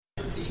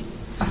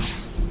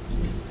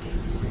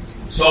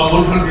Psalm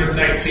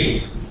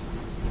 119.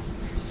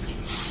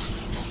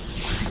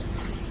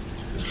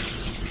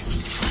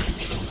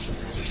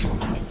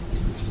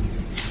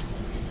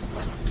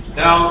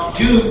 Now,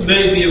 you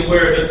may be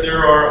aware that there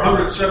are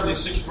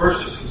 176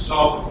 verses in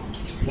Psalm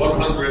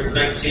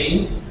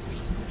 119.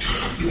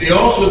 You may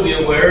also be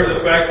aware of the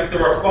fact that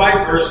there are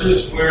 5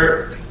 verses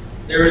where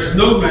there is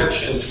no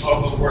mention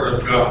of the Word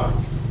of God,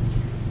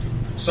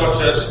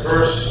 such as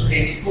verse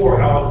 84,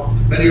 how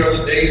many are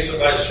the days of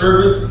thy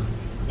servant?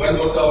 When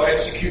wilt thou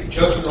execute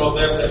judgment on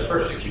them that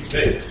persecute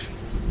thee?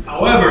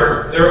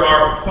 However, there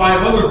are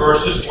 5 other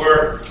verses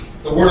where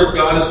the Word of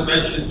God is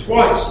mentioned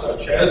twice,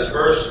 such as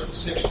verse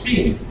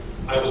 16.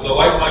 I will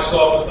delight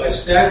myself in thy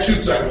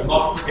statutes, I will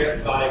not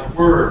forget thy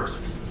word.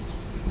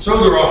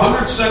 So there are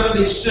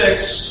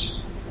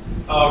 176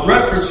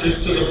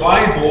 references to the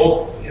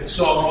Bible in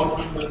Psalm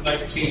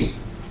 119.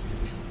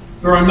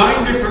 There are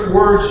 9 different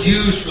words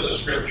used for the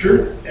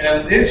scripture,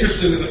 and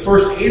interestingly, the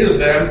first 8 of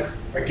them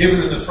are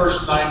given in the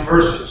first 9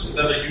 verses, and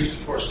then they're used,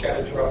 of course,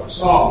 scattered throughout the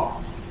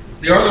psalm.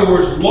 They are the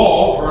words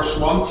law,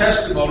 verse 1,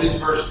 testimonies,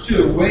 verse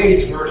 2,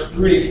 ways, verse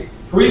 3,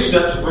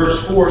 precepts,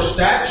 verse 4,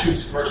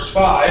 statutes, verse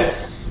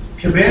 5,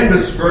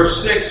 commandments,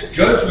 verse 6,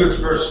 judgments,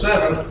 verse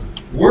 7,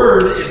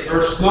 word in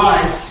verse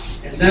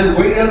 9, and then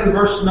way down in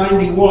verse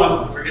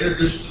 91, we're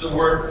introduced to the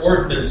word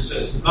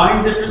ordinances.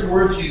 9 different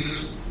words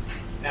used,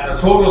 and a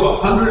total of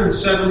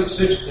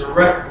 176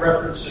 direct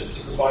references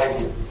to the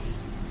Bible.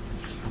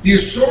 You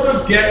sort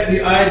of get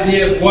the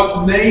idea of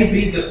what may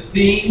be the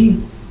theme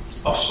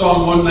of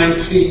Psalm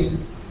 119.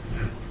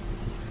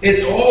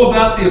 It's all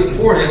about the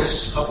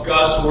importance of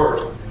God's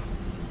Word.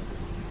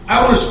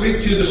 I want to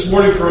speak to you this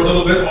morning for a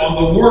little bit on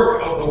the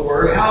work of the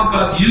Word, how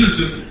God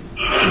uses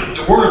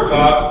the Word of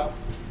God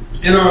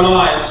in our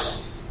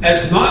lives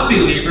as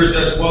non-believers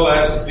as well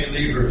as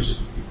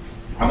believers.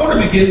 I want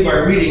to begin by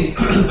reading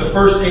the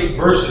first 8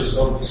 verses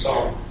of the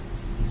Psalm.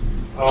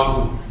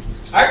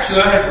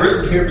 Actually, I have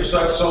written here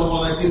beside Psalm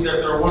 119 that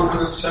there are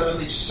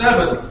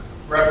 177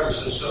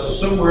 references, so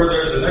somewhere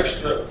there's an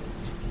extra,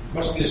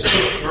 must be a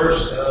 6th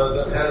verse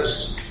that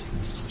has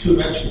 2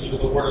 mentions of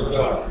the Word of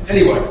God.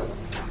 Anyway,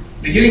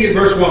 beginning at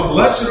verse 1,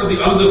 blessed are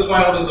the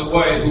undefiled in the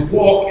way who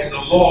walk in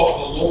the law of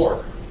the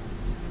Lord.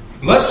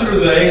 Blessed are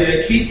they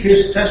that keep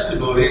his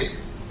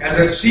testimonies and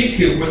that seek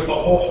him with the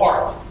whole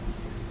heart.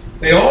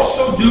 They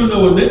also do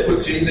no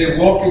iniquity, they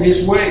walk in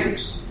his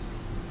ways.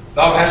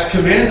 Thou hast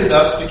commanded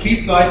us to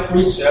keep thy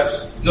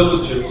precepts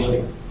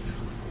diligently.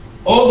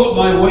 Oh, that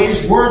my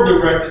ways were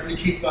directed to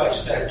keep thy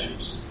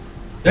statutes.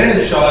 Then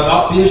shall I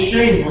not be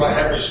ashamed when I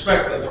have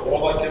respect unto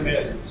all thy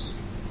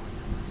commandments.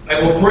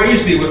 I will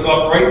praise thee with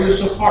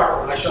uprightness of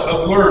heart when I shall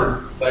have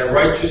learned thy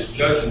righteous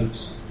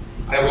judgments.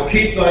 I will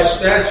keep thy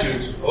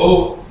statutes.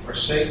 Oh,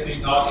 forsake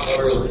me not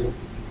utterly.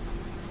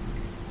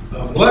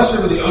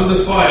 Blessed are the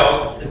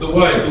undefiled in the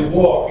way who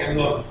walk in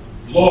the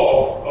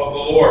law of the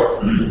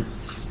Lord.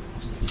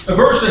 A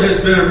verse that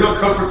has been a real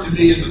comfort to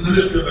me in the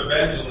ministry of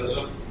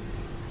evangelism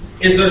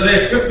is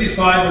Isaiah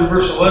 55 and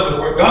verse 11,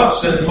 where God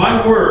said,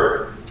 my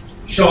word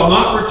shall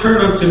not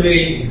return unto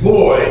me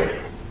void,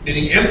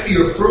 meaning empty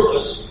or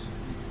fruitless,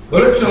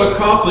 but it shall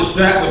accomplish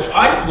that which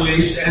I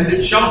please, and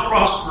it shall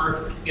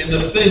prosper in the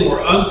thing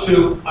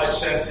whereunto I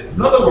sent it.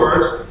 In other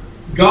words,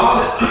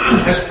 God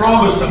has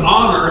promised to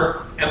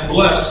honor and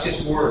bless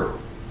his word.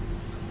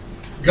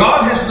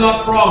 God has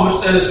not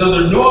promised and is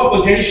under no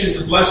obligation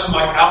to bless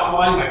my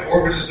outline, my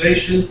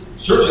organization,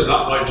 certainly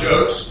not my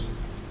jokes.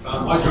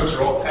 My jokes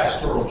are all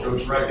pastoral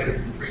jokes, right? Get it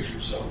from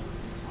preachers, so.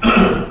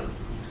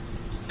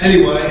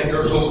 Anyway, and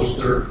there's always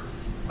dirt.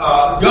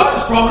 God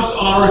has promised to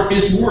honor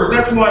his word.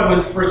 That's why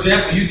when, for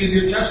example, you give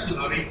your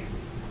testimony,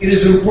 it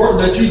is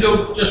important that you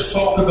don't just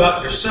talk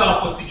about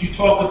yourself, but that you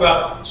talk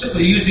about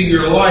simply using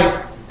your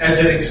life as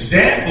an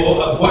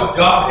example of what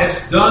God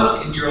has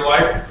done in your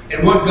life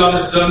and what God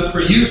has done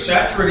for you,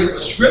 saturating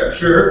with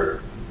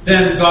Scripture,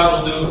 then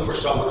God will do it for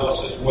someone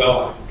else as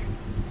well.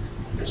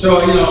 And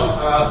so,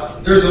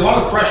 there's a lot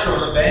of pressure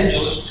on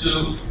evangelists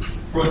to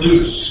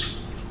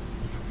produce.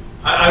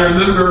 I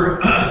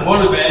remember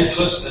one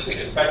evangelist, and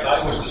in fact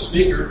I was the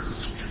speaker,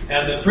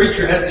 and the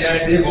preacher had the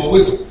idea,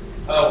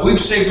 well, we've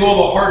saved all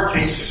the hard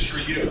cases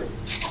for you.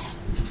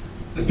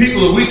 The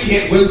people that we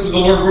can't win to the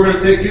Lord, we're going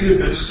to take you to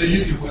business so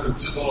you can win them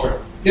to the Lord.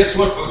 Guess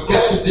what, folks?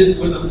 Guess who didn't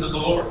win them to the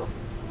Lord?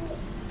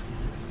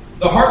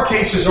 The hard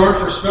cases aren't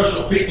for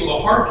special people. The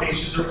hard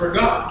cases are for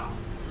God.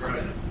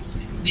 Right.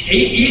 The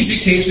easy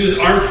cases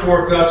aren't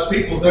for God's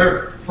people.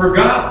 They're for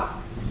God.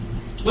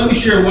 Let me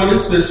share one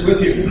instance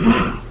with you.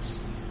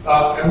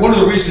 And one of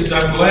the reasons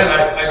I'm glad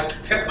I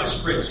kept my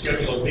spring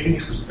schedule of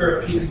meetings, it was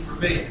therapeutic for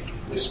me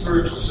in a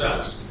spiritual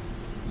sense.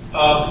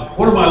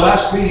 One of my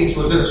last meetings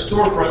was in a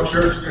storefront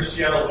church near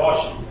Seattle,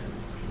 Washington.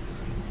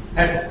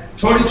 Had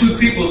 22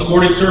 people in the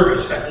morning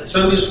service. Had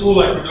Sunday school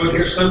like we're doing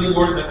here Sunday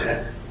morning. Then they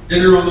had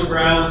dinner on the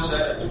grounds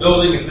at the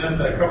building, and then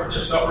they covered their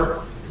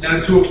supper. And then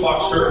a 2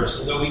 o'clock service,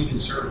 and no evening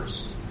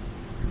service.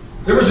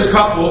 There was a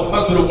couple,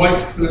 husband and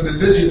wife, who had been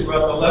visiting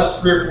throughout the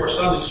last 3 or 4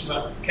 Sundays from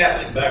a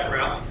Catholic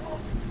background.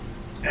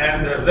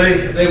 And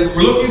they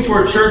were looking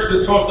for a church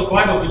that taught the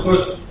Bible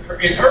because,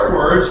 in her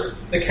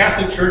words, the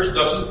Catholic Church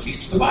doesn't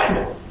teach the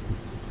Bible.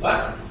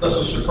 That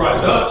doesn't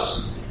surprise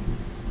us.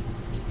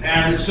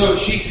 And so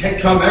she had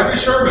come every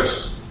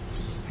service.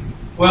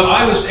 Well,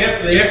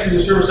 after the afternoon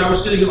service, I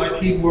was sitting at my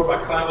keyboard, my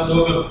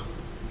Clavinova,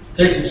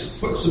 putting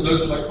some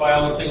notes in my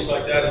file and things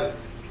like that.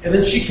 And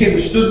then she came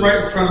and stood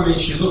right in front of me,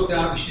 and she looked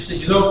down and she said,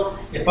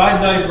 if I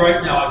died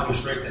right now, I'd go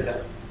straight to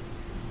heaven.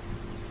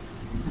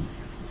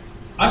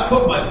 I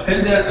put my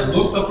pen down and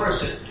looked up at her and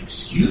said,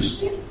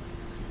 excuse me?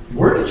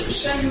 Where did you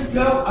say you'd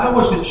go? I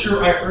wasn't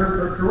sure I heard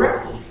her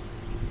correctly.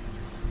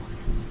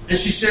 And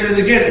she said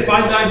it again, if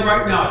I died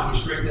right now, I'd go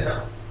straight to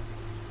heaven.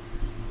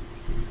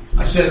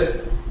 I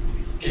said,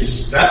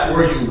 is that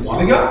where you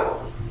want to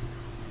go?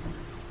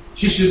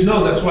 She said,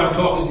 no, that's why I'm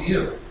talking to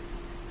you.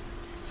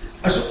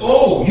 I said,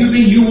 oh, you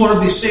mean you want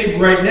to be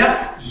saved right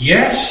now?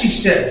 Yes, she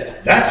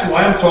said, that's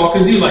why I'm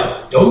talking to you.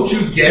 Like, don't you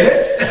get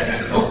it? I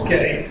said,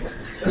 okay,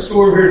 let's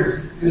go over here.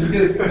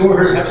 Go over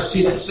here and have a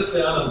seat and sit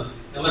down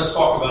and let's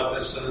talk about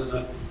this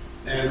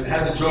and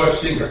have the joy of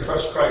seeing her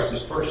trust Christ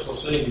as personal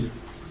Savior.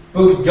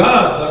 Folks,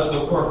 God does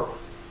the work.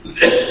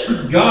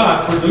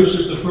 God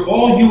produces the fruit.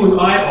 All you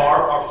and I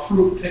are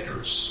fruit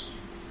pickers.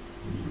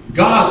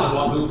 God's the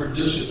one who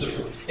produces the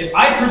fruit. If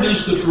I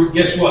produce the fruit,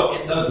 guess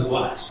what? It doesn't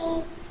last.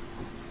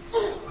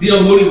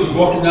 D.L. Moody was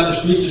walking down the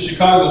streets of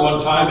Chicago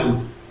one time,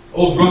 and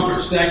old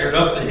drunkard staggered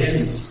up to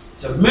him and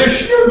said,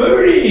 Mr.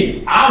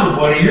 Moody, I'm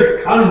one of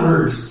your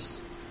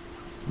converts.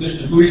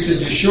 Mr. Moody said,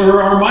 you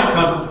sure are my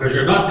convert because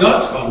you're not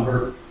God's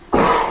convert.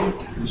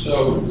 And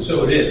so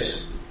it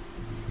is.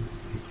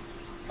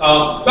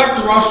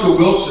 Dr. Roscoe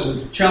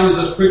Wilson challenged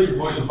us preacher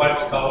boys in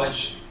Bible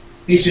college.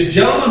 He said,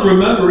 gentlemen,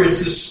 remember,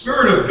 it's the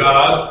Spirit of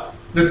God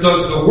that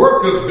does the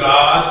work of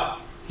God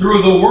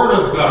through the Word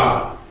of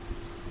God.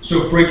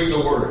 So preach the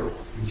Word.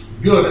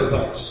 Good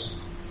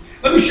advice.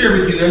 Let me share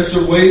with you then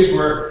some ways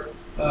where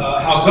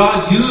how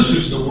God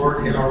uses the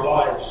Word in our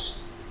lives.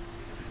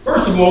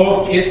 First of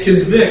all, it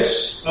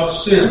convicts of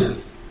sin.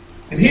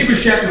 In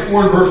Hebrews chapter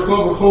 4 and verse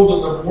 12, we're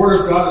told that the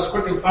Word of God is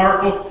quick and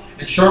powerful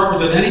and sharper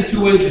than any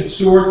two-edged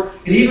sword.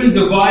 It even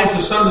divides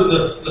asunder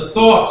the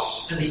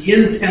thoughts and the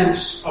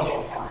intents of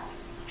the heart.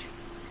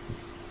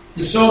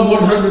 In Psalm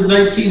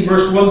 119,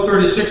 verse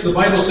 136, the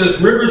Bible says,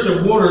 rivers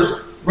of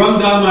waters run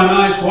down mine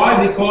eyes.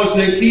 Why? Because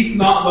they keep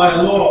not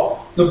thy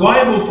law. The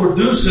Bible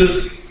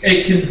produces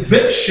a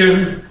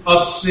conviction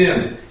of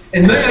sin.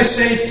 And may I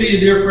say to you,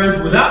 dear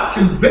friends, without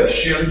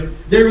conviction,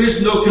 there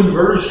is no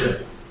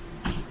conversion.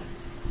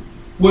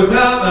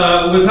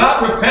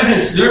 Without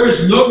repentance, there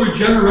is no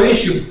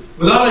regeneration.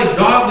 Without a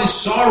godly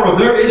sorrow,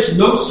 there is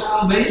no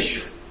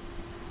salvation.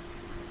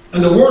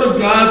 And the Word of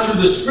God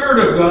through the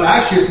Spirit of God,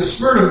 actually it's the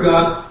Spirit of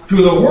God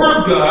through the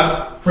Word of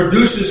God,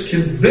 produces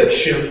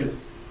conviction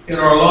in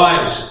our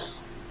lives.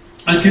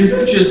 And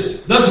conviction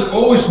doesn't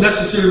always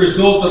necessarily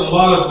result in a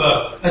lot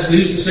of, as we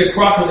used to say,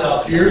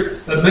 crocodile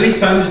tears. But many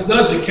times it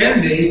does. It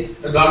can be,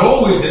 and not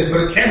always is,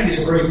 but it can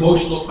be a very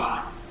emotional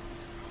time.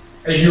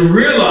 As you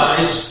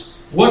realize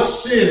what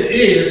sin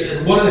is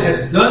and what it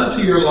has done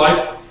to your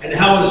life and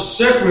how it has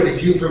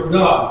separated you from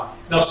God.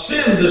 Now,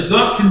 sin does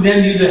not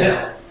condemn you to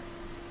hell.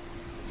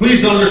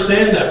 Please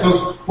understand that,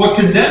 folks. What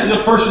condemns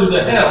a person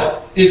to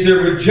hell is their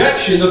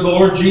rejection of the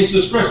Lord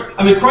Jesus Christ.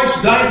 I mean,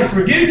 Christ died to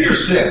forgive your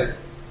sin.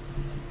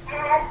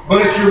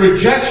 But it's your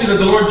rejection of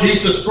the Lord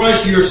Jesus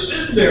Christ, your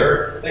sin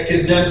bearer, that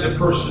condemns a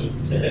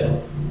person to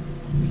hell.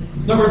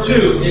 Number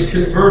two, it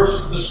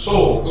converts the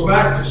soul. Go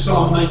back to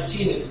Psalm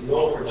 19, if you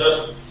will, for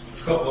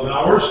just a couple of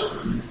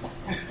hours.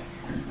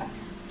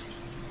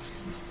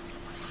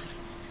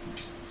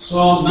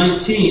 Psalm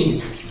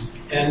 19,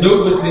 and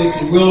note with me,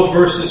 if you will,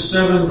 verses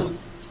 7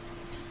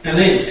 and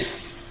 8.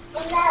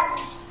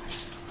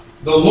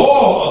 The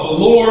law of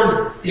the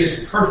Lord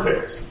is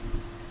perfect,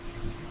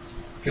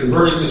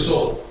 converting the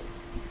soul.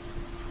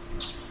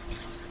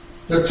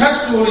 The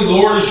testimony of the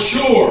Lord is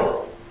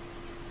sure,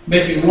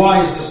 making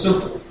wise the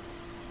simple,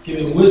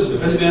 giving wisdom.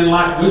 If any man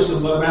lack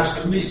wisdom, let him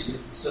ask of me,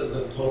 said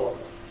the Lord.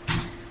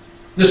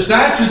 The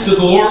statutes of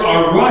the Lord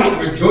are right,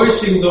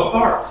 rejoicing the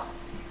heart.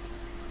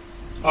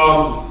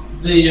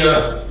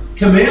 The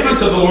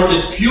commandment of the Lord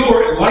is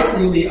pure,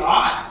 enlightening the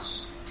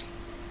eyes.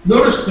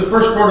 Notice the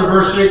first part of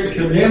verse 8, the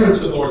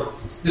commandments of the Lord.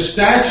 The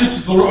statutes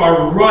of the Lord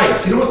are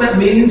right. You know what that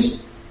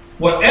means?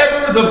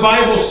 Whatever the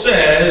Bible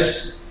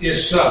says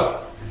is so.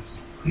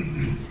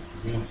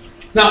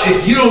 Now,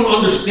 if you don't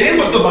understand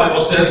what the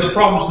Bible says, the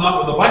problem's not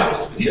with the Bible,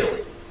 it's with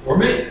you or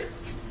me.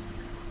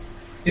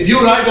 If you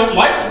and I don't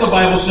like what the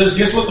Bible says,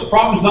 guess what? The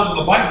problem's not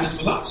with the Bible, it's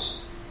with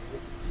us.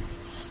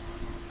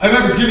 I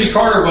remember Jimmy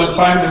Carter one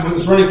time, when he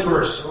was running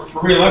for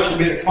re-election,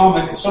 made a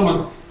comment, and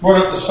someone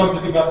brought up the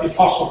subject about the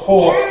Apostle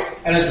Paul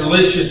and his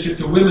relationship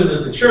to women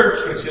in the church,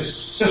 because his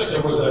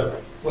sister was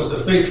a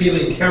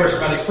faith-healing,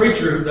 charismatic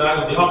preacher who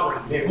died on the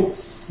operating table.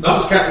 That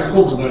was Catherine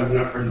Coleman died on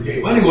the operating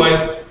table.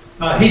 Anyway,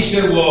 he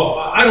said, well,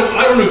 I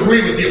don't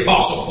agree with the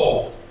Apostle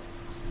Paul.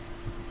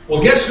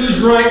 Well, guess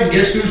who's right and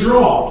guess who's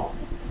wrong?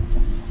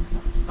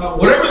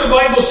 Whatever the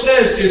Bible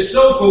says is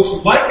so,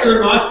 folks. Like it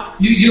or not,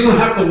 you don't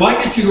have to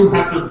like it. You don't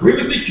have to agree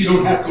with it. You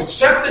don't have to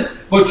accept it.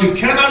 But you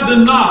cannot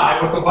deny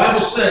what the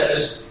Bible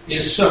says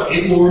is so.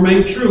 It will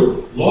remain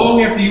true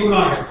long after you and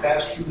I have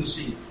passed through the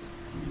sea.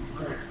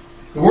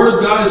 The Word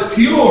of God is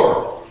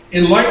pure,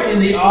 enlightening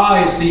the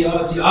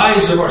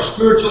eyes of our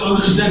spiritual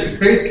understanding.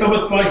 Faith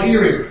cometh by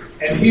hearing,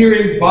 and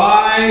hearing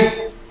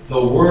by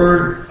the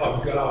Word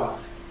of God.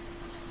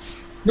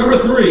 Number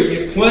 3,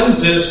 it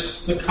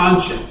cleanses the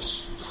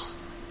conscience.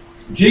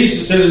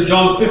 Jesus said in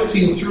John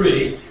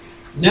 15:3,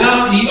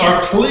 "Now ye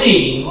are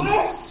clean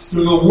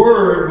through the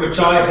word which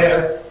I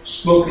have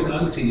spoken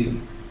unto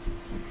you."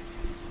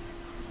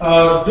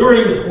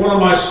 During one of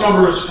my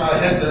summers, I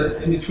had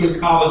in between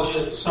college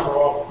and summer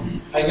off,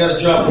 I got a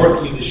job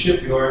working in the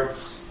shipyard.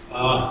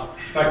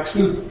 In fact,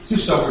 two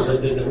summers I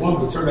did that.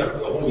 One turned out for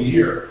the whole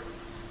year.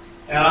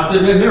 And I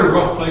said, man, they're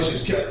rough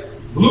places.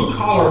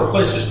 Blue-collar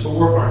places to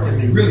work can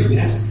be really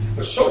nasty,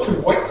 but so can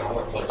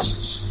white-collar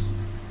places.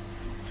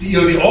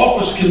 The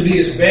office can be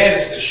as bad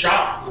as the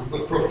shop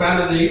with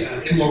profanity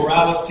and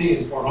immorality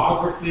and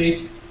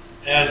pornography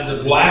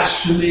and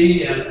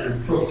blasphemy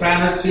and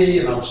profanity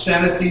and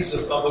obscenities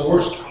of the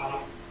worst kind.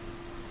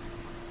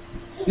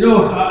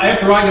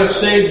 After I got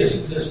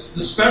saved,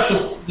 the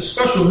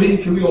special meeting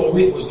for me all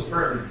week was the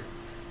prayer meeting.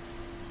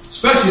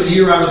 Especially the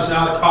year I was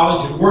out of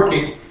college and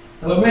working.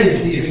 I thought,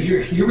 man,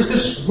 you're with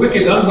this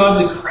wicked,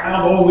 ungodly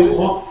crowd all week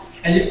long.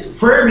 And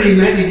prayer meeting,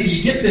 man,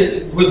 you get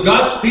to, with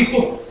God's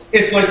people,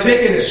 it's like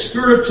taking a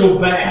spiritual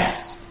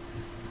bath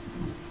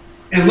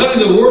and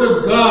letting the Word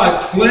of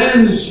God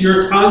cleanse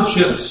your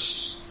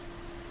conscience.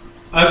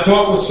 I've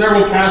talked with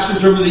several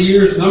pastors over the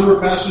years, a number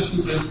of pastors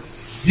who've been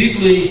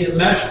deeply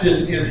enmeshed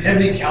in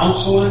heavy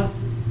counseling.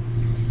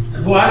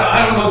 And boy,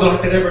 I don't know that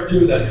I could ever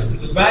do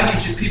that. The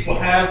baggage that people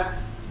have,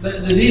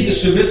 they need to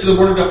submit to the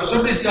Word of God. But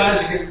some of these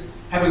guys are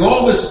having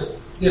all this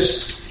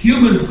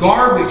human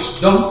garbage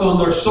dumped on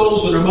their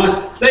souls and their minds.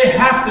 They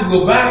have to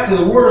go back to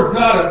the Word of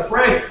God and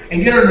pray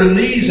and get on their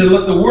knees and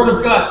let the Word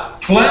of God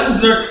cleanse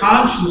their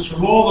conscience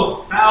from all the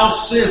foul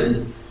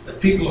sin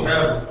that people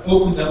have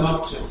opened them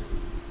up to.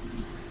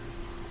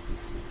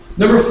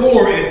 Number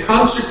 4, it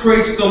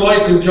consecrates the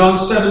life in John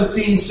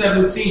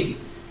 17:17.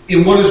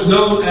 In what is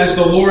known as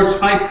the Lord's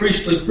high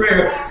priestly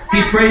prayer,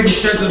 he prayed and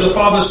said to the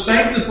Father,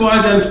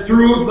 "Sanctify them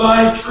through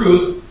thy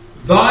truth.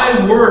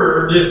 Thy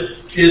word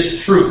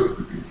is truth."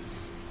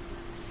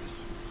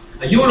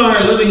 Now, you and I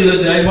are living in a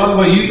day, by the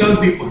way, you young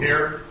people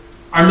here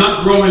are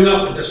not growing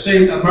up in the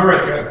same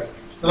America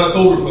that us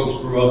older folks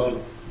grew up in.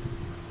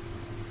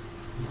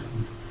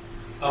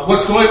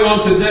 What's going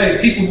on today,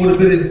 people would have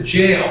been in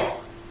jail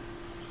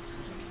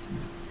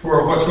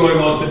for what's going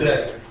on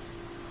today.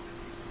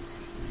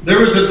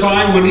 There was a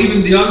time when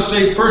even the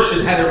unsaved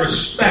person had a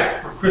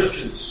respect for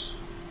Christians,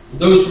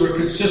 those who were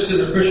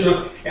consistent and Christian,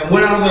 and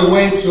went out of their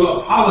way to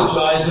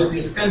apologize if they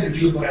offended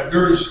you by a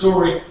dirty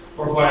story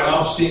or by an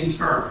obscene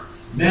term.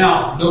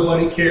 Now,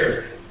 nobody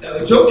cares. Now,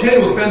 it's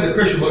okay to offend the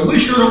Christian, but we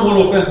sure don't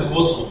want to offend the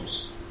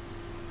Muslims.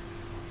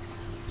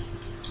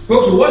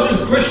 Folks, it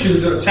wasn't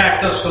Christians that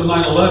attacked us on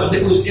 9/11.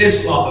 It was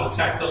Islam that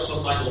attacked us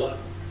on 9/11.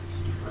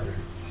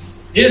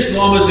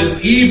 Islam is an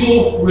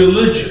evil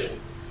religion.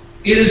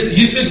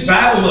 You think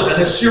Babylon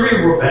and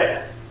Assyria were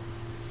bad.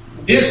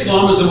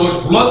 Islam is the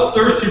most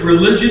bloodthirsty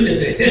religion in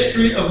the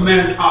history of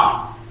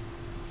mankind.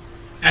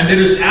 And it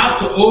is out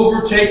to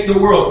overtake the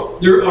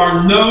world. There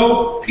are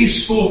no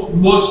peaceful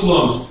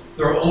Muslims.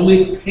 There are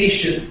only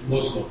patient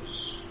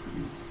Muslims.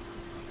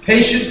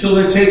 Patient till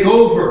they take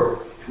over.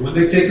 And when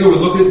they take over,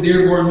 look at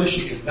Dearborn,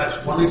 Michigan.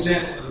 That's one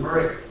example in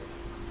America.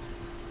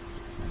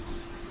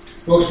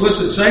 Folks,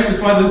 listen,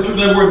 sanctify them through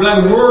thy word. Thy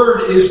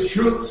word is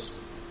truth.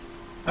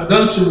 I've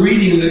done some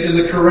reading in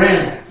the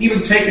Quran,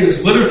 even taken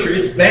as literature.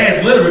 It's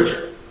bad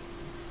literature.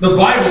 The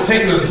Bible,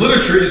 taken as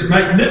literature, is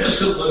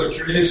magnificent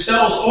literature. It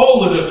excels all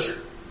literature.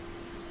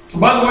 And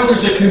by the way,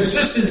 there's a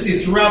consistency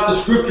throughout the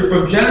Scripture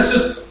from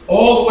Genesis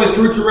all the way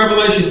through to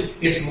Revelation.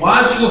 It's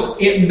logical.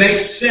 It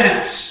makes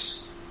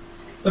sense.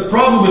 The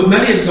problem with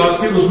many of God's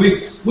people is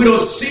we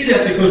don't see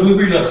that because we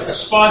read a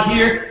spot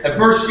here, a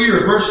verse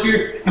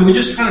here, and we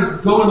just kind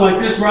of going like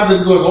this rather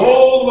than going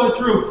all the way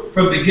through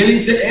from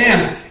beginning to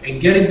end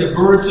and getting the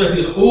bird's eye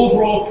view, the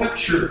overall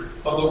picture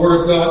of the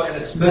Word of God and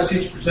its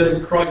message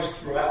presenting Christ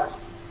throughout.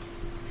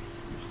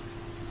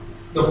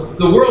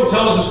 The world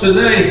tells us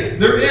today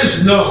there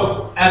is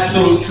no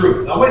absolute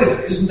truth. Now wait a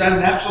minute, isn't that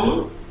an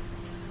absolute?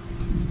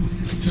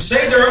 To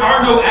say there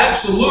are no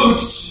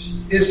absolutes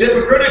is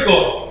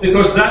hypocritical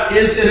because that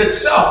is in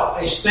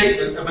itself a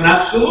statement of an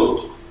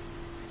absolute.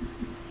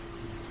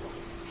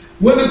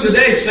 Women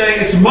today say,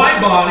 it's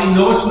my body.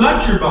 No, it's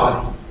not your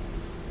body.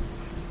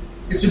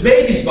 It's a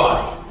baby's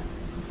body.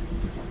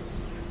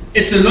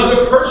 It's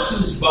another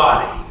person's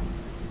body,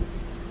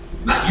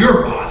 not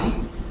your body.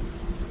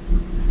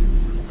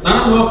 And I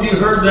don't know if you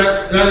heard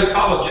that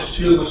gynecologist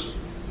who was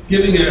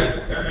giving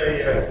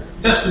a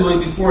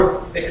testimony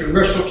before a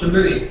congressional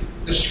committee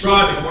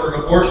describing what an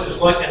abortion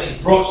is like, and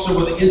he brought some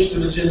of the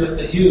instruments in that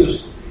they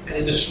use, and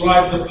he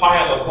describes the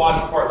pile of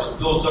body parts that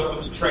builds up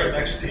in the tray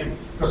next to him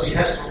because he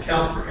has to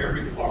account for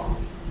every part.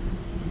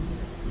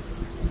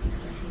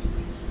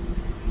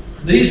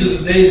 These are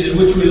the days in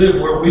which we live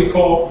where we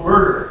call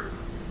murder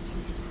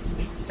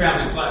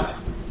family planning.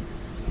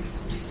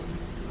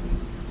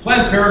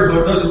 Planned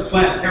Parenthood doesn't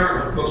plan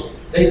parenthood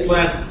because they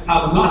plan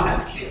how to not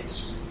have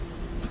kids.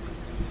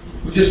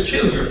 You just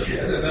kill your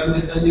kid and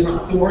then you don't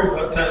have to worry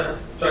about trying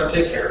to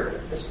take care of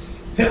it.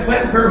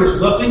 Planned Parenthood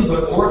is nothing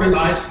but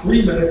organized,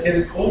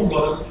 premeditated,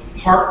 cold-blooded,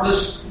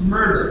 heartless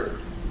murder.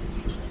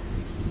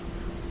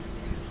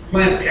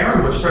 Planned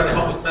Parenthood is trying to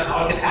help me plan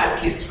how I can have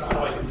kids, not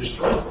how I can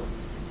destroy them.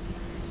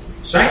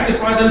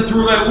 Sanctify them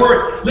through that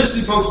word.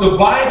 Listen, folks, the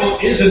Bible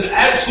is an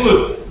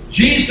absolute.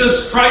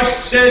 Jesus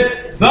Christ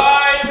said,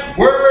 "Thy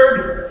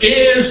word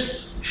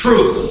is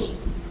truth."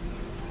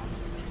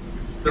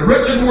 The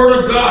written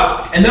word of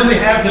God. And then we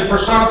have the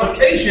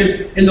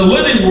personification in the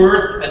living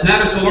word, and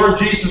that is the Lord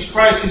Jesus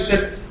Christ. He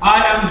said,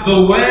 "I am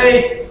the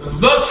way,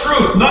 the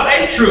truth," not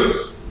a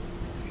truth.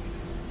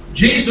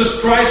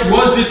 Jesus Christ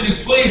was, if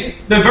you please,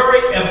 the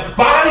very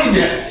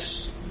embodiment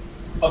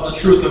of the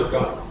truth of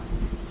God.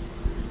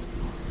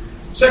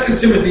 2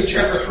 Timothy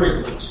chapter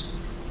 3, please.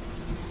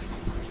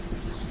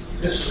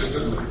 This is a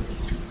good one,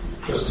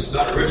 because it's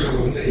not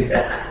original with me.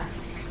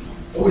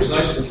 Always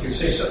nice when you can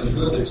say something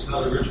good that's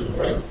not original,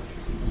 right?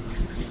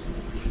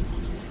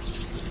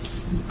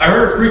 I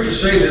heard a preacher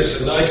say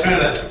this, and I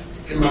kind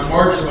of, in my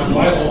margin of my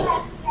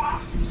Bible,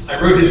 I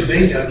wrote his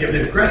name down,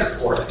 giving him credit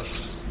for it.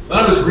 When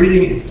I was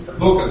reading a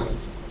book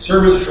of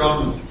sermons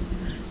from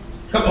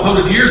a couple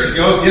hundred years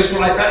ago, guess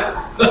what I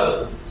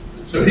found?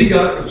 So he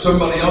got it from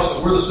somebody else,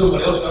 and where the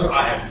somebody else got it,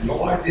 I have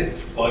no idea,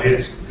 but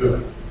it's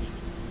good.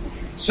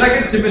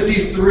 2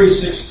 Timothy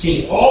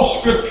 3:16. All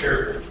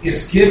Scripture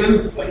is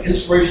given by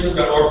inspiration of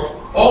God. Or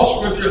all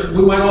Scripture,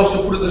 we might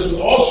also put it this way,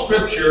 all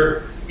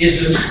Scripture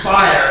is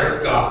inspired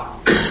of God.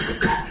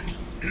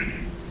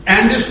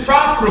 And is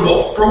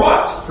profitable. For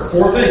what? For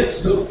four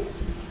things.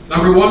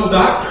 Number one,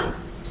 doctrine.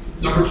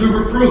 Number two,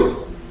 reproof.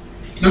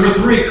 Number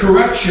three,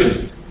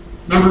 correction.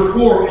 Number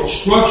four,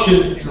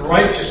 instruction in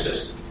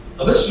righteousness.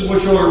 Now this is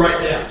what you ought to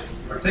write down.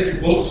 Or take your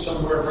bulletin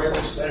somewhere and write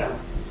this down.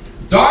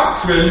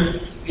 Doctrine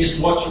is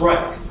what's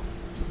right.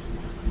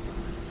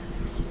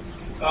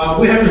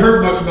 We haven't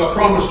heard much about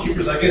Promise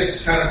Keepers. I guess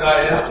it's kind of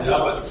died out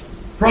now, but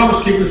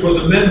Promise Keepers was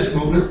a men's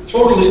movement,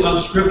 totally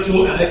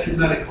unscriptural and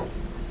ecumenical.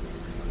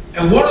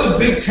 And one of the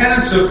big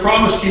tenets of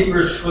Promise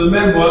Keepers for the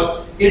men was,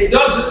 it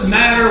doesn't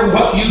matter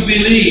what you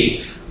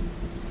believe.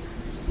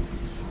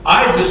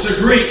 I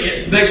disagree.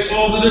 It makes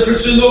all the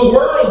difference in the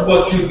world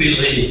what you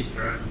believe.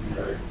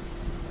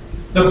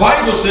 The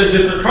Bible says,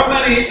 if there come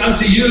any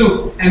unto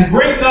you and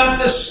bring not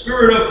the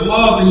spirit of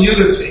love and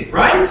unity,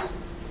 right?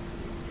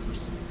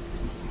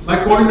 Am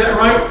I quoting that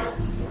right?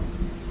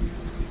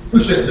 Who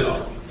said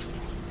no?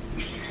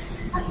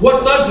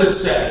 What does it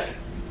say?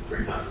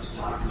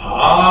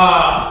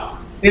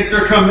 If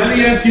there come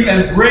any unto you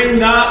and bring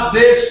not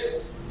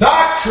this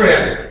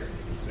doctrine.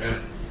 Yeah.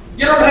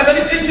 You don't have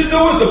anything to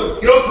do with them.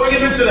 You don't bring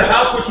them into the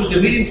house, which was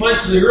the meeting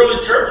place of the early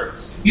church.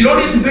 You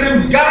don't even bid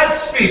him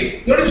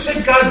Godspeed. You don't even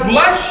say God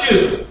bless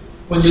you.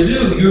 When you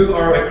do, you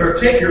are a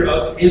partaker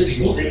of his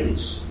evil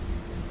deeds.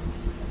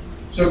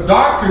 So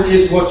doctrine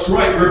is what's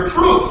right.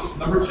 Reproof,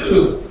 number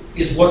two,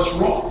 is what's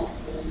wrong.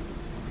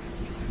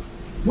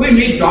 We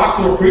need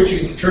doctrinal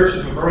preaching in the Church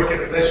of America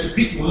today so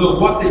people know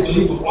what they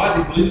believe and why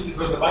they believe it,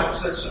 because the Bible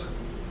says so.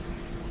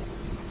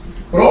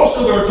 But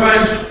also there are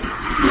times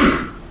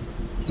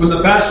when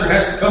the pastor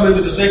has to come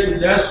into the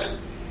sacred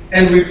desk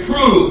and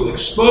reprove,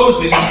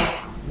 exposing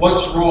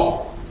what's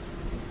wrong.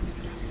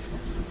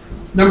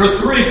 Number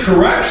three,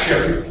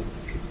 correction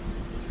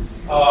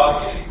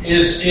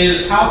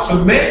is how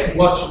to make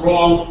what's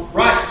wrong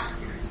right.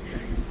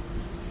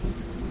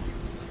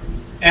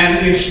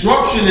 And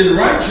instruction in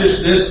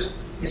righteousness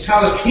is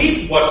how to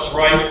keep what's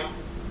right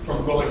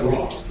from going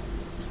wrong.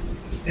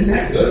 Isn't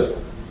that good?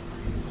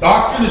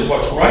 Doctrine is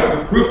what's right,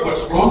 reproof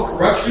what's wrong,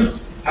 correction,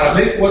 how to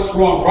make what's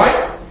wrong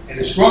right, and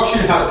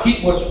instruction how to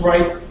keep what's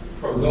right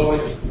from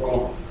going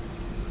wrong.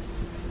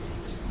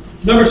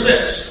 Number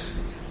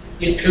 6,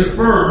 it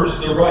confirms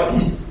the right.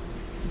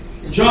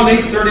 In John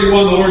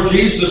 8:31, the Lord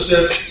Jesus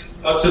says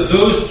to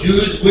those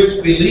Jews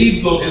which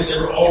believed on him, they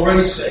were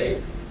already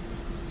saved,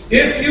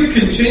 if you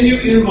continue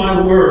in my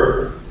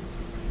word,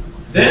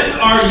 then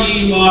are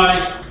ye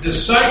my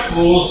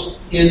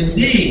disciples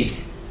indeed.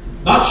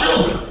 Not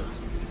children.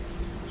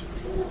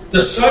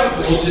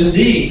 Disciples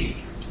indeed.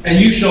 And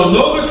you shall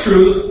know the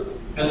truth,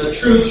 and the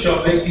truth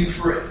shall make you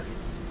free.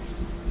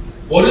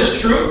 What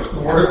is truth? The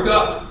Word of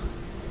God.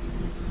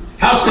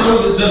 How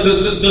so does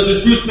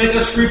the truth make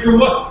us free from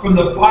what? From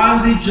the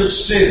bondage of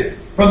sin,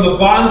 from the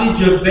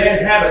bondage of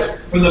bad habits,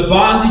 from the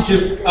bondage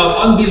of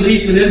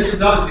unbelief and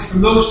infidelities,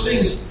 from those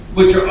things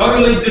which are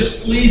utterly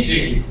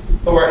displeasing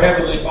to our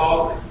Heavenly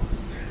Father.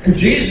 And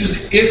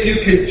Jesus, if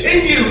you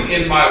continue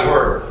in my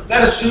word,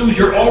 that assumes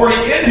you're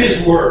already in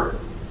his word.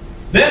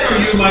 Then are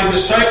you my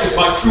disciples,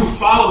 my true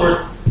followers.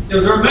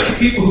 there are many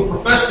people who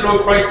profess to know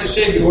Christ as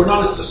Savior who are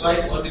not His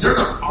disciples. I mean, they're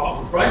not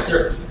following Christ.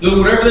 They're doing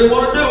whatever they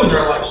want to do in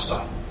their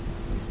lifestyle.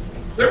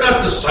 They're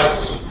not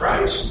disciples of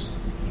Christ.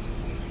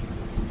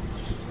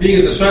 Being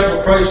a disciple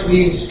of Christ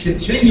means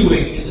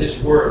continuing in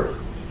His Word.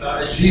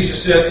 As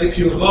Jesus said, if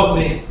you love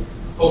me,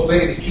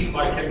 obey me, keep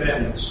my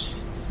commandments.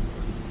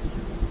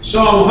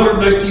 Psalm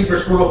 119,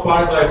 verse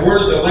 105, Thy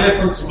word is a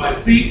lamp unto my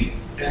feet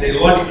and a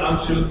light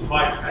unto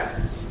my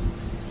path.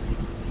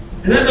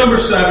 And then number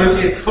 7,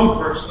 it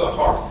comforts the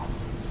heart.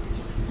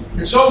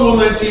 In Psalm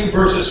 119,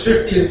 verses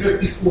 50 and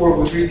 54,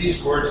 we read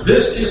these words,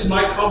 This is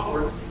my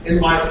comfort in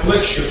my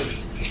affliction,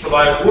 for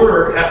thy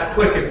word hath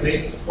quickened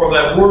me, for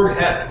thy word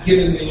hath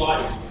given me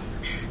life.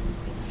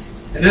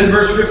 And then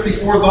verse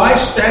 54, Thy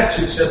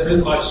statutes have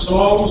been my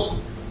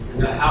songs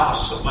in the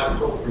house of my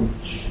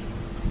pilgrimage.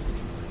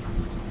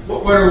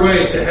 What better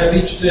way to have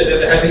each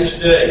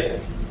day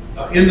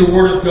in the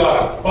Word of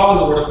God,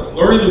 follow the Word of God,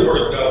 learning the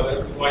Word of God,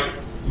 that we might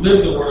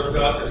live the Word of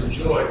God and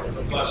enjoy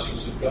the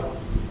blessings of God.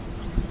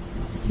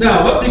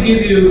 Now, let me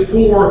give you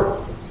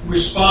 4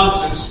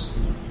 responses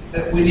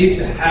that we need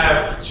to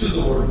have to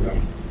the Word of God.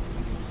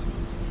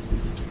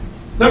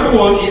 Number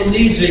 1, it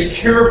needs a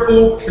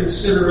careful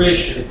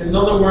consideration. In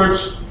other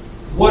words,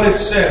 what it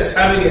says,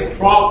 having a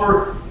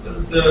proper,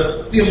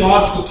 the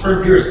theological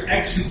term here is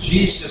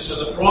exegesis,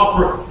 or the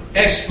proper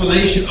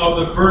explanation of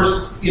the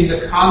verse in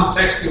the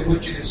context in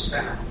which it is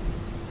found.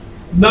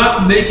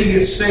 Not making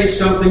it say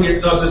something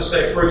it doesn't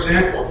say. For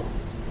example,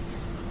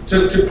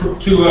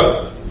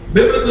 to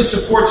biblically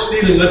support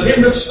stealing, let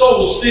him that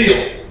stole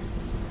steal.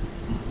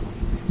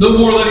 No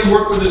more let him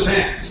work with his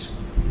hands.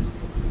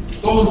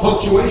 Stolen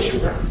punctuation,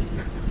 right?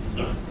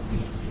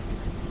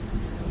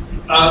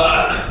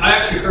 I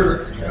actually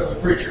heard of a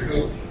preacher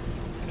who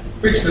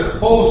preached a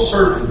whole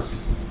sermon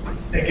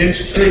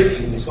against trade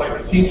unions, like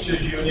the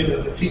Teamsters Union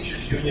and the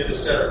Teachers Union,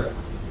 etc.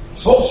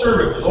 His whole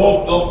sermon was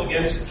all built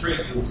against the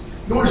trade unions.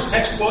 You know what his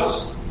text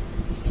was?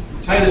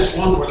 Titus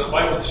 1, where the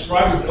Bible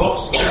describing the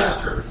office of the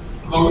pastor,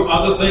 among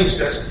other things,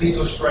 says, be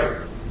no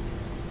striker.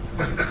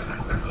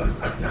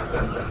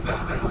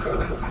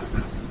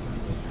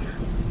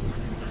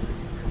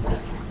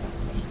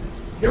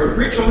 You ever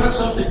preach on that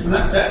something from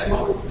that text?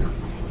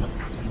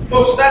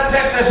 Folks, that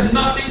text has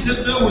nothing to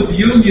do with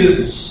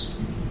unions.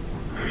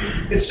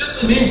 It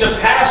simply means a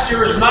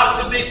pastor is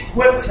not to be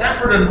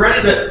quick-tempered and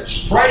ready to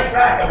strike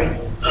back. I mean,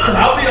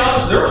 I'll be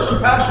honest, there are some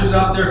pastors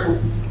out there who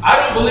I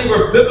don't believe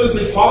are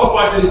biblically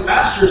qualified to be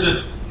pastors,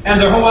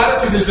 and their whole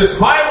attitude is it's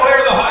my way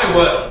or the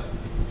highway.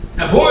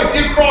 And boy, if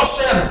you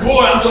cross that,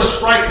 boy, I'm going to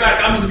strike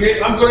back. I'm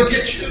going to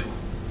get you.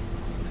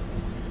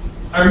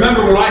 I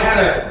remember when I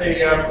had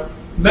a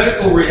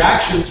medical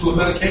reaction to a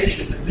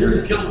medication that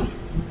nearly killed me.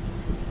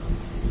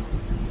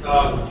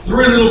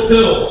 3 little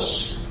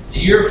pills, a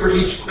year for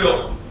each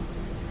pill.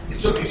 It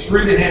took me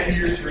 3.5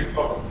 years to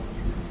recover.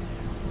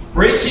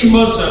 For 18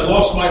 months, I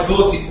lost my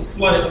ability to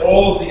play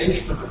all of the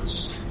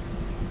instruments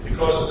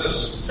because of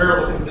this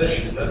terrible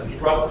condition that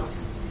erupted.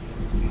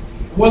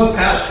 One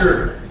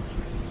pastor,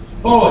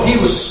 he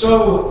was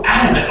so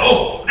adamant.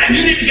 Oh, man,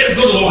 you need to get a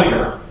good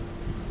lawyer.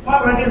 Why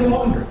would I get a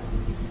lawyer?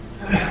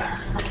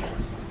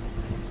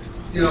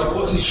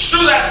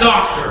 Sue that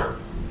doctor.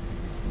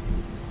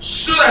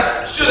 Sue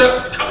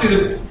that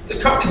company, the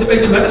company that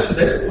made the medicine.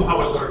 They didn't know how I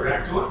was going to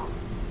react to it.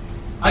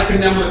 I can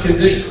now, with a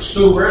condition that was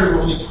so rare, there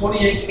were only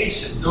 28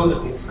 cases known in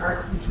the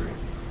entire country.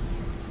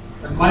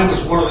 And mine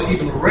was one of the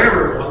even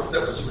rarer ones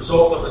that was a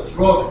result of a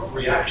drug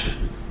reaction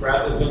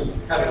rather than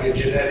having a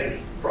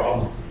genetic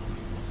problem.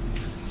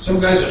 Some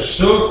guys are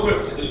so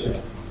quick to do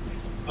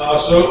that.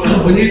 So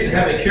we need to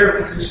have a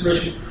careful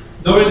consideration,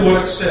 knowing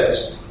what it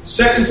says.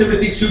 2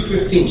 Timothy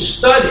 2:15,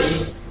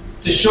 study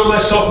to show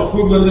thyself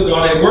approved unto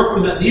God, a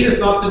workman that needeth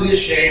not to be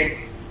ashamed.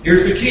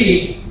 Here's the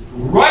key,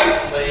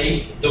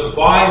 rightly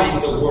dividing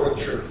the word of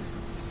truth.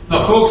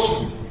 Now,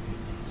 folks,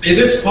 if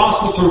it's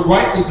possible to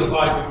rightly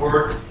divide the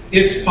word,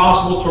 it's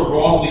possible to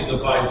wrongly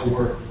divide the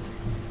word.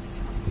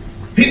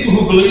 People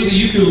who believe that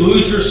you can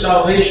lose your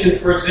salvation,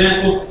 for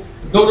example,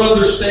 don't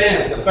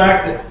understand the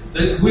fact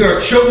that we are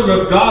children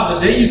of God.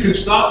 The day you can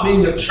stop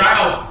being the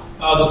child,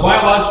 the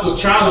biological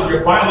child of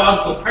your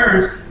biological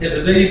parents, is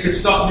the day you can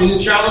stop being a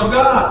child of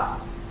God.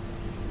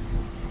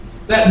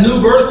 That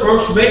new birth,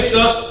 folks, makes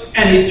us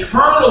an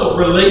eternal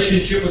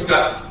relationship with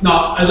God.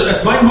 Now,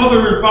 as my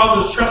mother and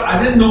father's child,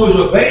 I didn't always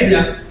obey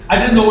them. I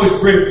didn't always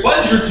bring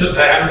pleasure to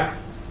them.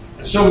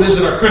 And so it is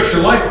in our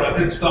Christian life, but I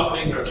didn't stop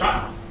being their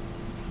child.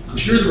 I'm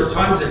sure there were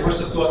times they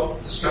must have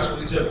discussed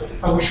with each other,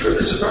 are we sure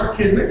this is our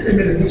kid? Maybe they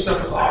made a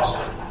mix-up with us.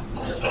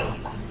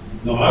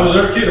 No, I was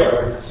their kid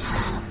already.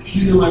 If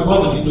you knew my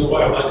mother, you knew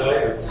why I'm like I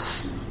am.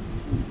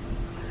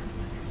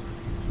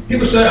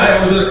 People say, I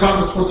was at a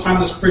conference one time,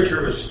 this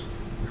preacher was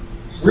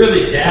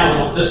really down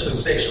on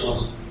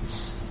dispensationalism.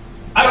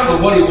 I don't know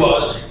what he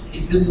was.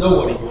 He didn't know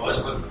what he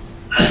was, but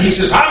he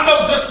says, I'm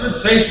no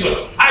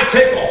dispensationalist. I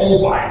take a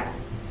whole Bible.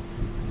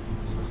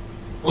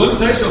 Well, let me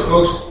tell you something,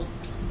 folks.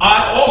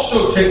 I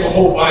also take a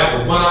whole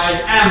Bible, but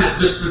I am a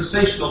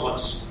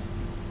dispensationalist.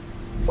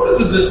 What is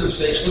a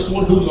dispensationalist?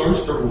 One who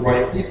learns to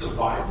rightly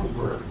divide the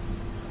word.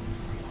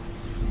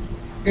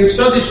 In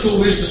Sunday school,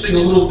 we used to sing a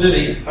little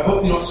ditty. I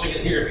hope you don't sing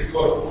it here. If you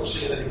go, I won't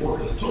sing it anymore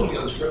because it's totally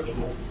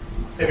unscriptural.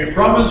 Every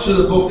promise of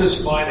the book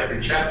is mine,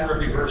 every chapter,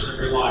 every verse,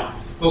 every line.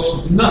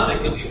 Folks, nothing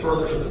can be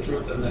further from the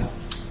truth than that.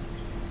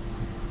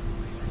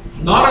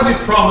 Not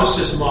every promise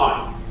is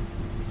mine.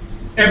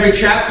 Every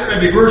chapter,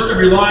 every verse,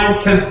 every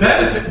line can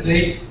benefit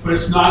me, but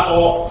it's not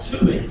all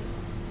to me.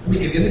 Let me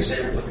give you an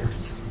example here.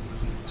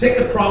 Take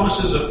the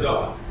promises of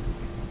God.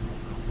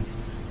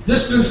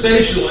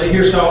 Dispensationally,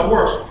 here's how it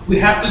works. We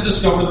have to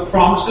discover the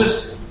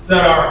promises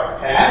that are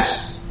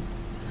past,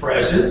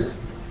 present,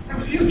 and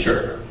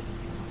future.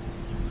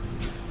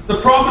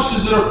 The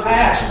promises that are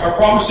past are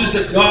promises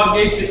that God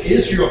gave to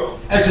Israel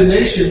as a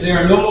nation. They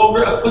are no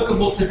longer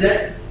applicable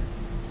today.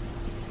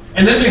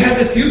 And then we have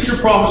the future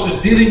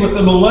promises dealing with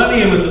the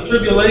millennium and the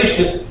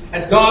tribulation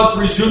and God's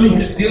resuming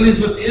his dealings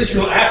with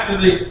Israel after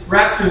the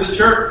rapture of the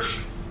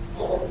church.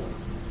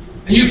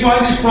 And you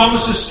find these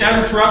promises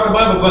scattered throughout the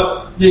Bible,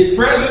 but the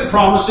present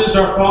promises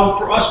are found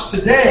for us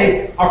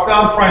today, are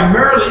found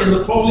primarily in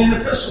the Pauline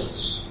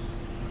epistles,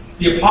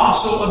 the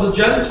apostle of the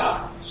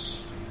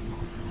Gentiles.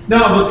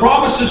 Now, the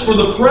promises for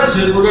the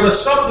present, we're going to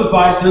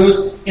subdivide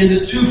those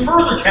into two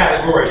further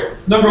categories.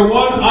 Number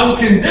one,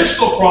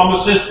 unconditional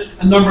promises,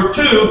 and number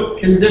two,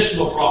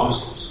 conditional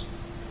promises.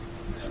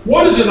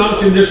 What is an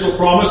unconditional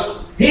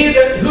promise? He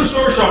that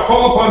whosoever shall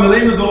call upon the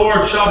name of the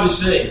Lord shall be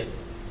saved.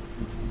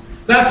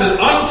 That's an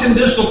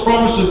unconditional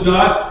promise of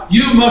God.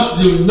 You must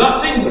do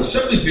nothing but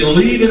simply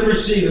believe and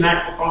receive and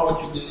act upon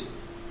what you believe.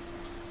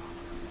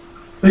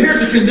 But here's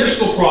the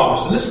conditional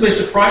promise, and this may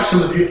surprise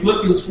some of you.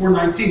 Philippians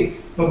 4:19.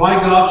 But my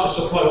God shall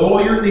supply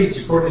all your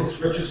needs according to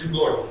his riches and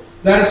glory.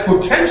 That is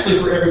potentially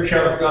for every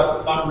child of God,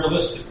 but not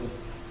realistically.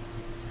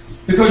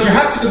 Because you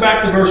have to go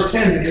back to verse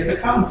 10 to get the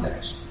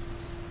context.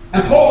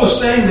 And Paul is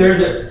saying there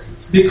that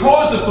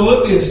because the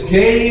Philippians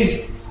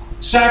gave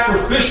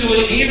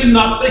sacrificially, even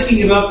not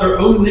thinking about their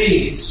own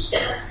needs,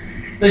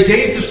 they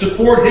gave to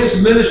support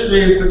his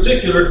ministry in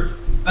particular,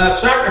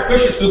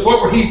 sacrificial to the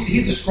point where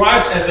he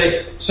describes as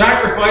a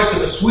sacrifice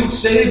of a sweet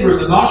savor in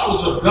the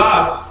nostrils of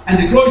God. And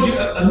because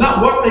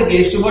not what they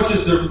gave so much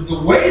as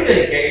the way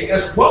they gave,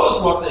 as well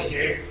as what they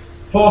gave,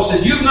 Paul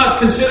said, you've not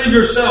considered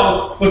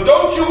yourself, but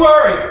don't you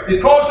worry,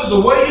 because of the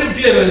way you've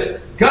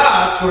given,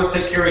 God's going to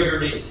take care of your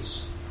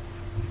needs.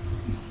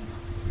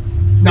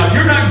 Now, if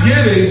you're not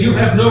giving, you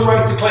have no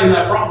right to claim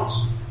that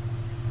promise.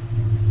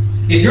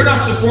 If you're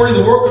not supporting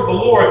the work of the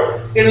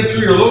Lord in and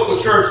through your local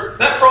church,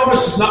 that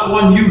promise is not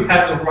one you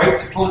have the right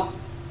to claim.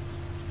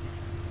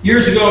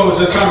 Years ago, I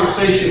was in a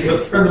conversation with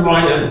a friend of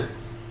mine,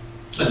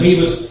 and he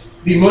was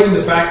bemoaning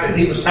the fact that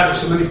he was having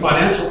so many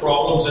financial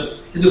problems. And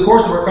in the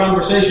course of our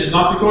conversation,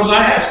 not because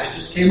I asked, it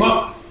just came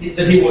up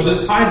that he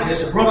wasn't tithing. I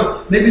said,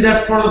 brother, maybe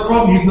that's part of the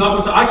problem. You've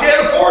not been I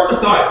can't afford to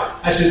tithe.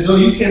 I said, no,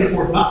 you can't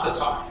afford not to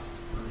tithe.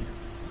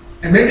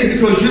 And maybe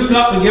because you've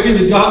not been giving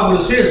to God what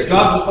is his,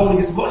 God's withholding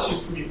his blessing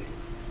from you.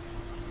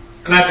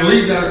 And I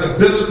believe that is a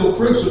biblical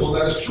principle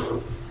that is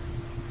true.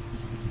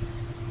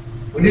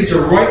 We need to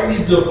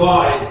rightly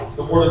divide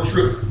the word of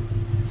truth.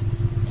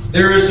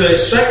 There is a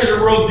secular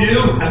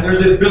worldview and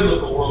there's a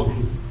biblical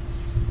worldview.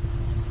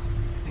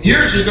 And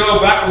years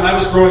ago, back when I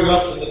was growing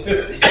up in the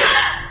 50s,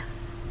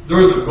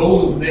 during the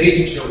golden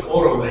age of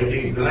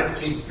automaking, the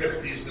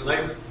 1950s,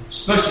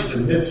 especially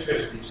the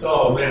mid-50s,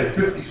 oh man,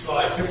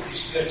 55,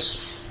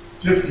 56,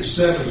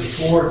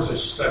 57, Fords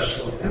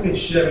especially. I mean,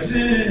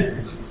 Chevys,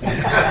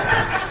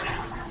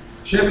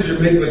 Chevys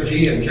are made by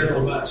GM,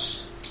 General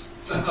Mess.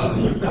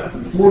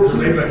 Fords are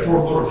made by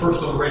Ford Motor,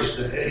 first on the race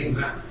day.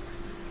 Amen.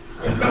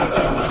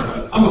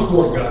 I'm a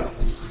Ford guy.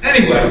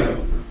 Anyway,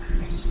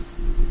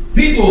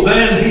 people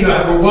then,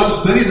 were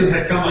once, many of them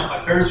had come, like my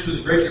parents, through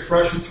the Great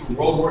Depression, through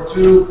World War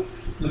II,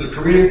 through the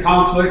Korean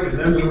conflict, and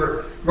then we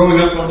were growing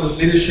up under the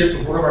leadership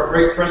of one of our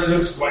great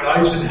presidents, Dwight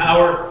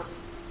Eisenhower.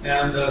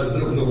 And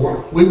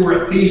we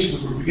were at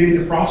peace. We were beginning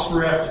to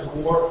prosper after the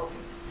war.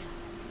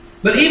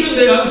 But even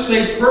the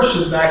unsaved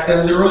person back then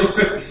in the early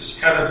 50s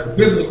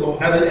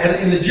had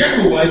in a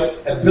general way,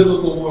 a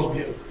biblical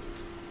worldview.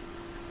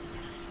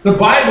 The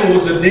Bible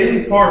was a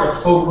daily part of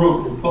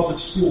homeroom in public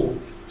school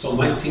until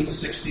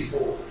 1964.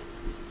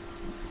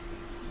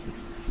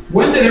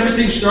 When did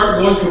everything start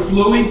going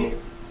kaflooey?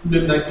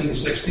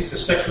 Mid-1960s, the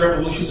sex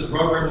revolution, the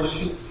drug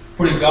revolution,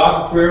 putting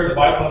God in prayer, the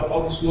Bible in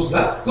public schools.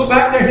 Go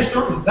back there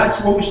historically.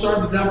 That's when we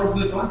started the downward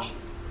declension.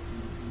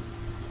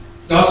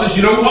 God says,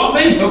 you don't want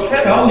me?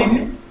 Okay, I'll leave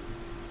you.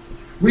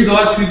 Read the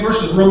last few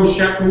verses of Romans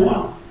chapter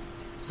 1.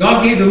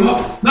 God gave them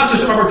up, not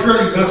just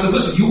arbitrarily. God said,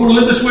 listen, you want to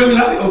live this way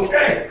without me?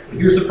 Okay, but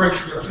here's the price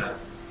you're going to pay.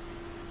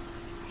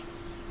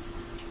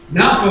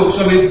 Now, folks,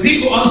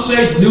 people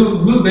unsaved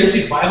knew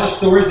basic Bible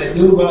stories. They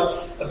knew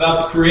about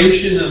the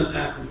creation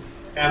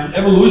and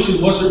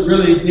evolution wasn't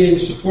really being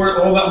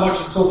supported all that much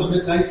until the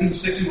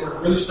mid-1960s, where it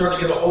really started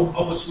to get a hold of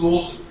public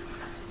schools.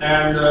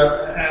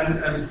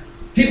 And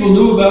people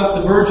knew about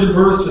the virgin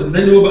birth, and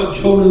they knew about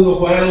Jonah and the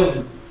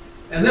whale,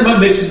 and they might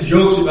make some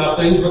jokes about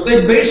things, but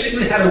they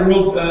basically had a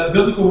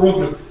biblical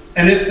worldview.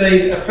 And if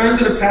they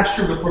offended a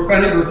pastor with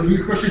profanity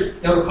or a Christian,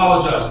 they would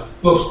apologize.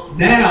 Folks,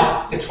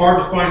 now it's hard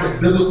to find a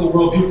biblical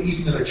worldview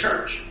even in a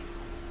church.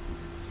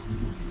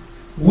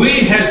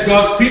 We, as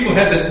God's people,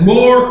 have been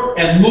more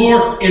and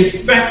more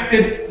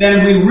infected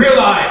than we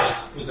realize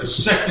with a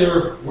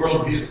secular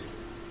worldview.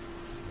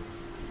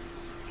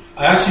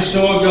 I actually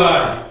saw a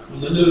guy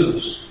on the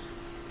news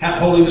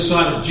holding a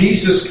sign, if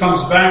Jesus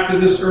comes back to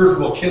this earth,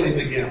 we'll kill him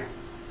again.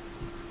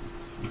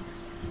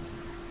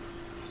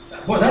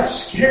 Boy,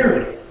 that's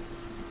scary.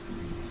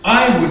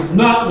 I would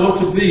not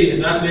want to be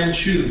in that man's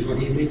shoes when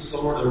he meets the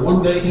Lord. And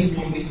one day he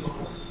will meet the Lord.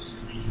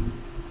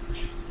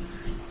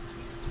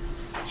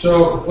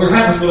 So what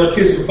happens with our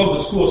kids in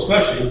public school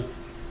especially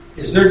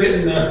is they're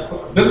getting a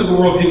biblical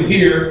worldview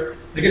here,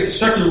 they get the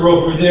secular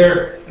worldview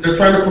there, and they're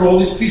trying to put all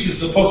these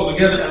pieces of the puzzle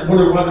together and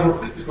wonder why they don't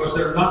fit, because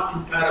they're not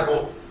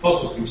compatible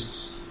puzzle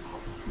pieces.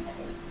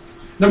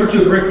 Number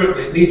 2, very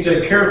quickly, it needs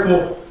a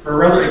careful, or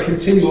rather a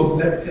continual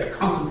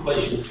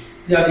contemplation.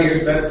 The idea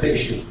of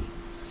meditation.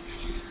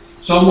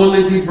 Psalm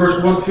 119,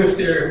 verse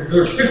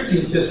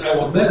 15 says, I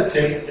will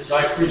meditate in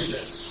thy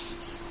precepts.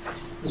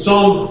 In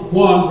Psalm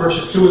 1,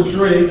 verses 2 and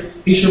 3,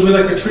 he shall be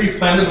like a tree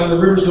planted by the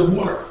rivers of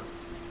water.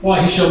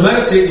 Why? He shall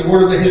meditate in the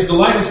word of his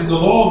delight is in the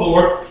law of the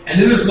Lord,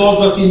 and in his law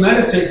doth he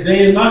meditate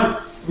day and night.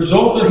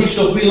 Result that he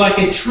shall be like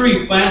a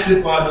tree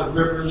planted by the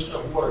rivers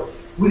of water.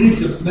 We need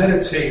to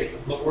meditate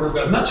on the word of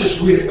God, not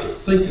just read it, but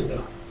think about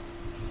it.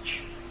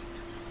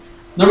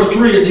 Number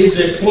 3, it needs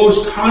a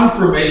close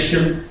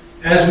confirmation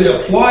as we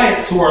apply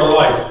it to our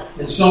life.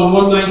 In Psalm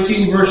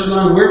 119, verse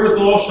 9,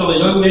 wherewithal shall a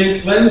young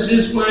man cleanse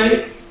his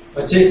way?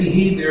 By taking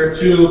heed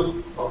thereto,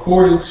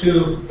 according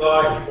to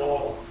thy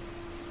law.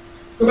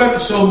 Go back to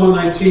Psalm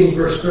 119,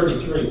 verse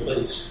 33,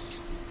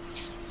 please.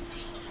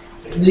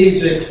 It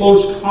needs a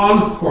close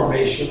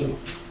conformation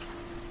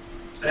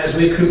as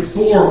we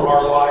conform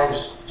our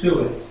lives to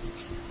it.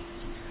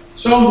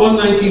 Psalm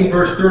 119,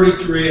 verse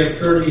 33 and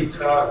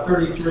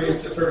 33 to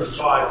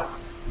 35.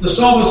 The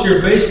psalmist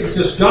here basically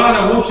says, God,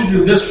 I want you to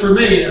do this for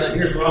me. And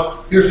here's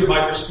what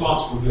my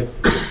response will be.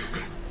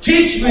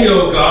 Teach me,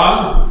 O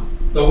God,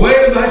 the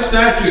way of thy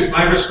statutes.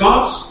 My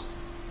response,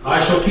 I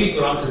shall keep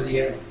it unto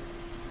the end.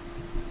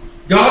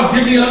 God,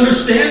 give me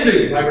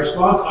understanding. My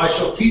response, I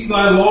shall keep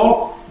thy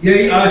law.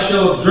 Yea, I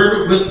shall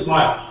observe it with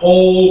my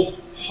whole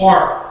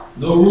heart.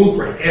 No room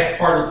for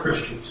half-hearted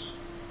Christians.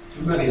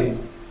 Too many of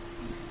them.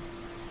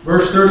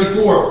 Verse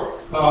 34.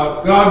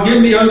 God,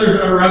 give me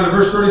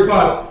verse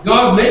 35.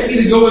 God, make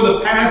me to go in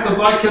the path of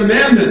thy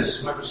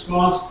commandments. My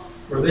response,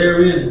 for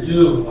therein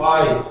do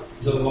I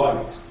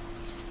delight.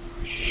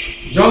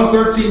 John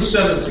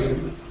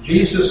 13:17.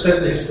 Jesus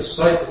said to his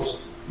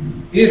disciples,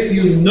 if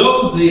you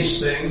know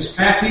these things,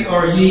 happy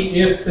are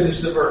ye if, finish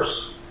the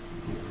verse,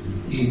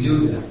 ye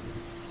do them.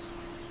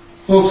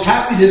 Folks,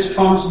 happiness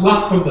comes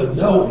not from the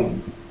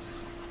knowing,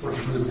 but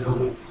from the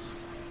doing.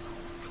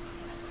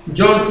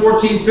 John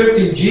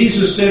 14:15,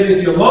 Jesus said,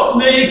 if you love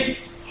me,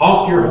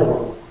 honk your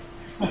horn.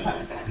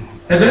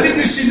 Have any of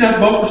you seen that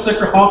bumper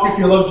sticker, honk if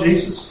you love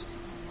Jesus?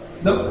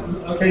 No?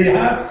 Okay, you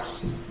have?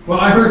 Well,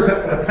 I heard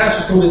a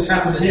pastor told me this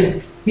happened to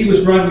him. He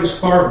was driving his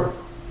car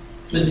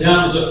in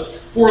town. It was a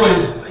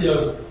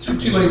 4-lane,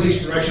 two lanes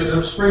each direction. There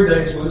were spring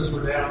days, windows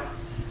were down.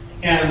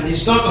 And he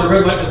stopped at a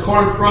red light. The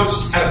car in front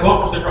had a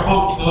bumper sticker,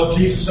 honk if you love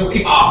Jesus. So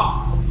he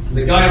honked. And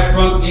the guy up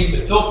front gave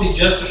him a filthy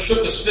gesture,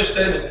 shook his fist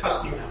at him, and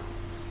cussed him out.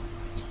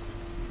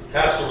 The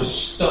pastor was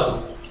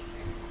stunned.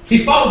 He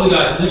followed the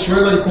guy. The next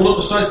red light, pulled up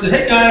beside and said,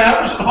 hey guy, I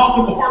was just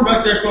honking the horn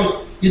back there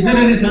because you did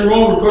anything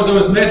wrong because I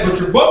was mad, but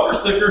your bumper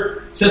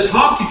sticker says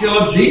honk if you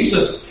love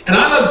Jesus. And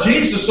I love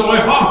Jesus, so I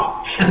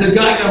honk. And the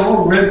guy got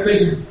all red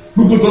face and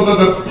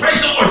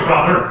praise the Lord,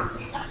 brother.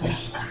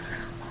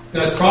 The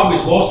guy's probably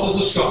as lost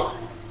as a skunk.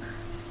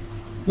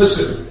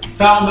 Listen,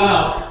 foul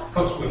mouth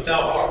comes from a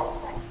foul heart.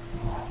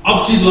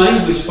 Obscene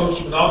language comes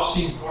from an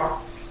obscene heart.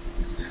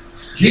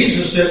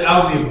 Jesus said,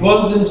 out of the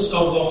abundance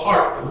of the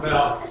heart, the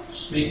mouth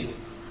speaketh.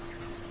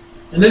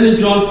 And then in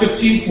John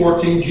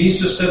 15:14,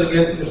 Jesus said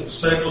again to his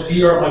disciples,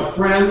 ye are my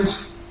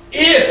friends,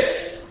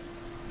 if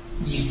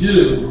ye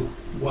do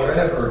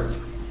whatever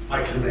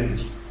I command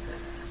you.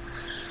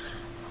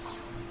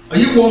 Are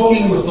you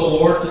walking with the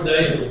Lord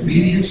today in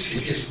obedience to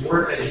his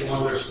word as you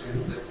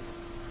understand it?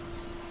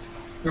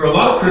 There are a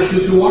lot of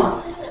Christians who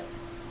aren't.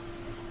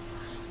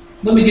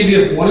 Let me give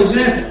you one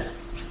example.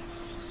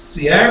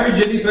 The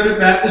average independent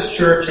Baptist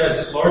church has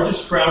its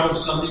largest crowd on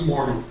Sunday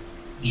morning.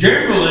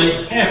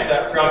 Generally, half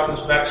that crowd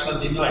comes back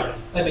Sunday night.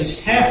 That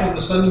means half of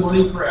the Sunday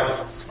morning crowd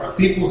are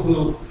people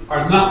who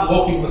are not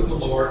walking with the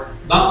Lord,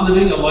 not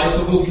living a life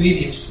of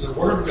obedience to the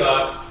Word of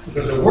God,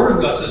 because the Word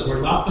of God says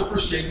we're not to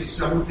forsake the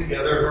assembling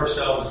together of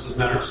ourselves as a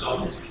matter of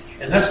Sundays.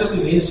 And that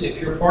simply means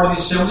if you're part of the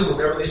assembly,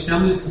 whenever the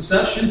assembly is in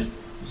session,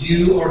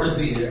 you are to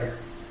be there.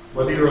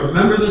 Whether you're a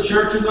member of the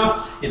church or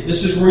not, if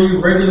this is where you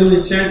regularly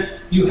attend,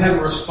 you have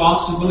a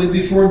responsibility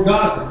before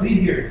God to be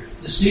here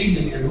this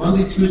evening and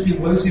Monday, Tuesday,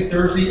 Wednesday,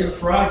 Thursday, and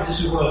Friday.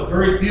 This is one of the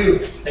very few,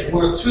 like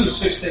one of 2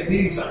 6-day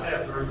meetings I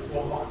have during the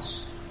 4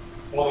 months.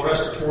 All the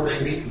rest are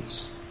 4-day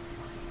meetings.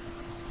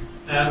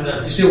 And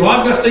you say, well,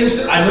 I've got things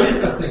to do. I know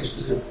you've got things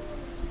to do.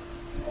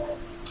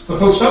 But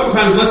folks,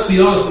 sometimes, let's be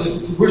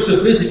honest, we're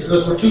so busy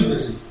because we're too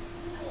busy.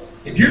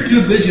 If you're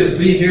too busy to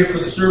be here for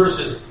the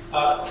services,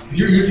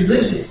 you're too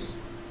busy.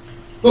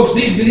 Folks,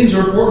 these meetings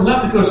are important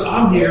not because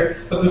I'm here,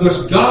 but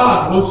because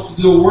God wants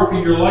to do a work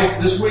in your life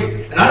this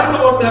week. And I don't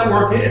know what that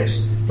work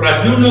is, but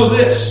I do know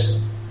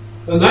this.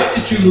 The night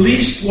that you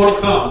least want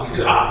to come,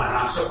 because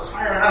I'm so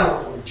tired, I don't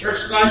want to go to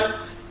church tonight,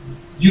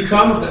 you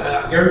come,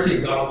 I guarantee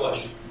you, God will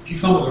bless you. If you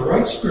come with the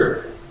right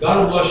spirit,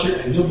 God will bless you,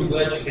 and you'll be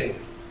glad you came.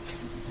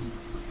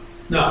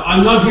 Now,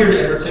 I'm not here to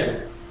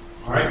entertain.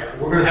 All right?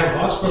 We're going to have a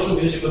lot of special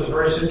music with the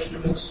various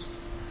instruments.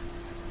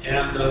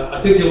 And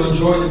I think you'll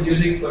enjoy the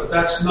music, but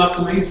that's not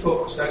the main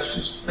focus. That's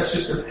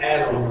just an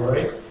add-on, all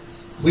right?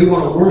 We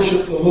want to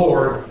worship the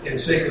Lord in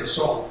sacred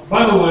song.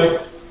 By the way,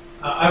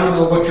 I don't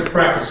know what your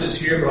practice is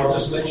here, but I'll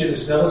just mention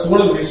this now. That's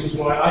one of the reasons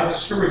why I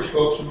discourage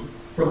folks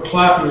from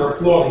clapping or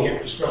applauding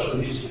after special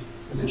music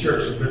when the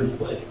church has been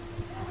played.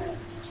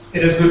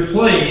 It has been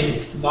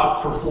played,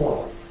 not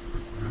performed.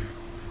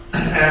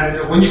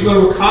 And when you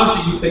go to a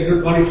concert, you pay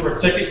good money for a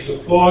ticket, you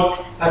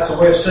applaud. That's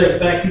a way of saying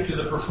thank you to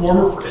the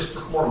performer for his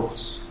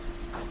performance.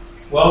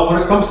 Well,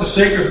 when it comes to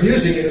sacred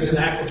music, it is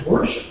an act of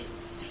worship.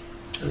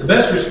 And the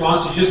best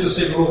response is just to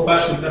sing an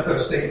old-fashioned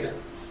Methodist amen.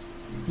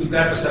 We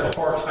Baptists have a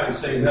hard time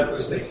saying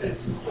Methodist amen.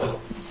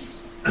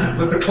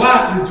 But the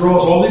clap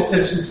draws all the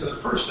attention to the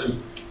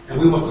person,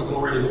 and we want the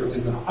glory to go to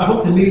God. I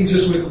hope the meetings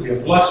this week will be a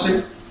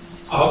blessing.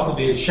 I hope it will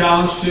be a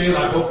challenge to you, and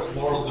I hope the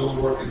Lord will do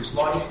a work in his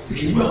life, and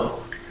he will.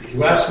 If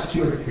you ask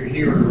him to, and if you're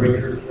here in the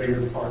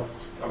regular part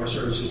of our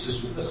services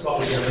this week, let's bow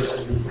together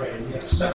as we pray. Yes.